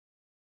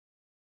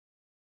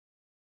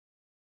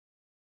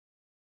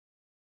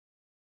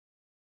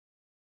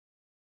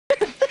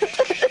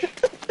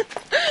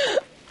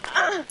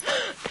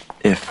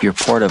If you're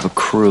part of a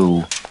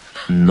crew,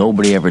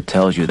 nobody ever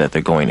tells you that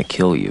they're going to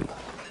kill you.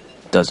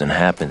 It doesn't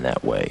happen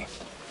that way.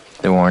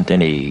 There aren't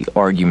any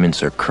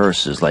arguments or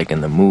curses like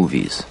in the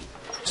movies.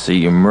 So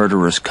your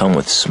murderers come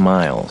with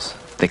smiles.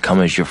 They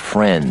come as your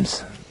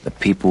friends, the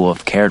people who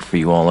have cared for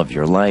you all of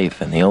your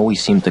life, and they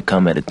always seem to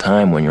come at a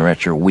time when you're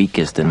at your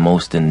weakest and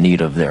most in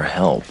need of their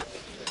help.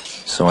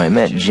 So I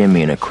met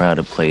Jimmy in a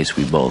crowded place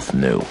we both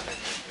knew.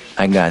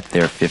 I got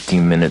there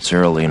 15 minutes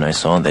early and I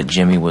saw that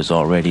Jimmy was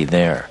already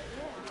there.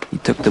 He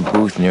took the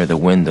booth near the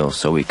window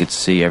so he could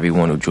see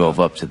everyone who drove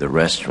up to the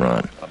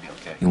restaurant.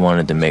 He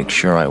wanted to make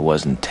sure I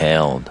wasn't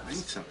tailed.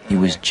 He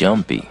was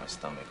jumpy.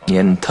 He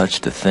hadn't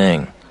touched a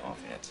thing.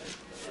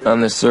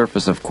 On the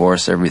surface, of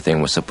course,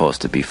 everything was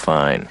supposed to be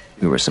fine.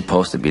 We were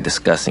supposed to be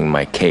discussing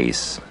my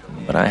case,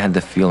 but I had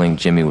the feeling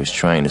Jimmy was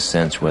trying to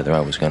sense whether I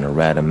was going to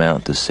rat him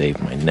out to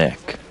save my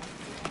neck.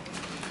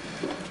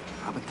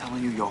 I've been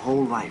telling you your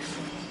whole life.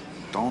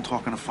 Don't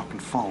talk on the fucking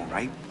phone,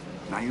 right?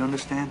 Now you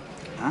understand?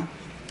 Huh?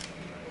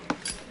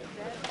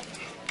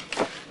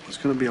 It's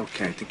gonna be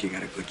okay. I think you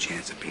got a good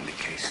chance of being the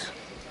case.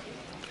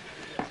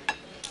 Yeah.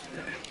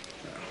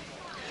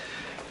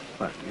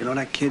 But you know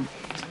that kid,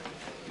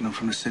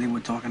 from the city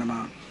we're talking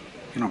about?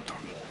 You know what I'm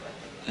talking about?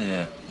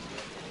 Yeah.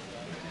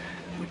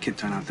 The kid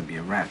turned out to be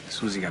a rat. As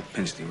soon as he got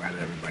pinched, he ratted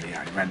everybody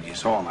out. He ratted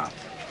us all out.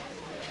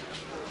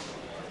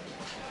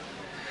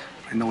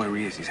 I know where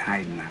he is. He's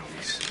hiding now.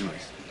 You know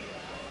what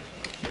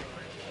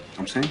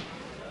I'm saying?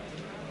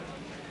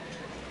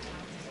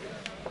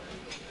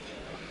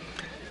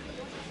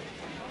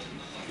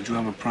 Would you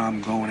have a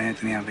problem going with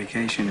Anthony on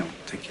vacation? He'll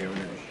take care of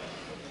it.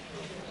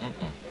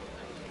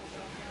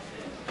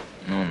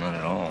 No, not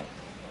at all.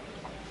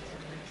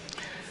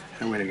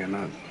 That way they got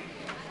nothing.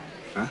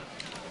 Huh?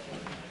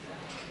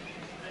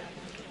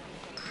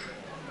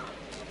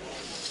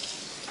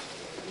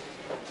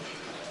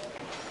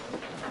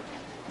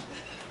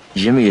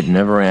 Jimmy had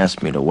never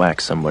asked me to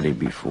whack somebody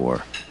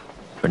before,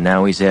 but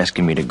now he's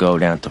asking me to go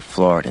down to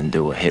Florida and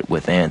do a hit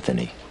with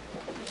Anthony.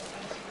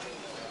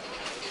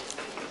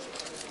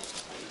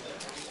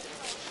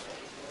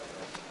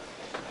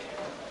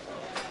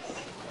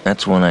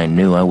 That's when I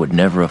knew I would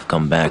never have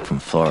come back from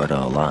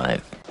Florida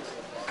alive.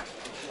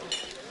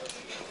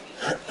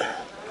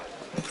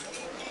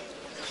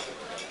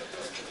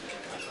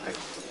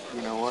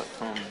 You know what?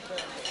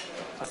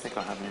 I think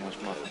I'll have an English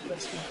muffin.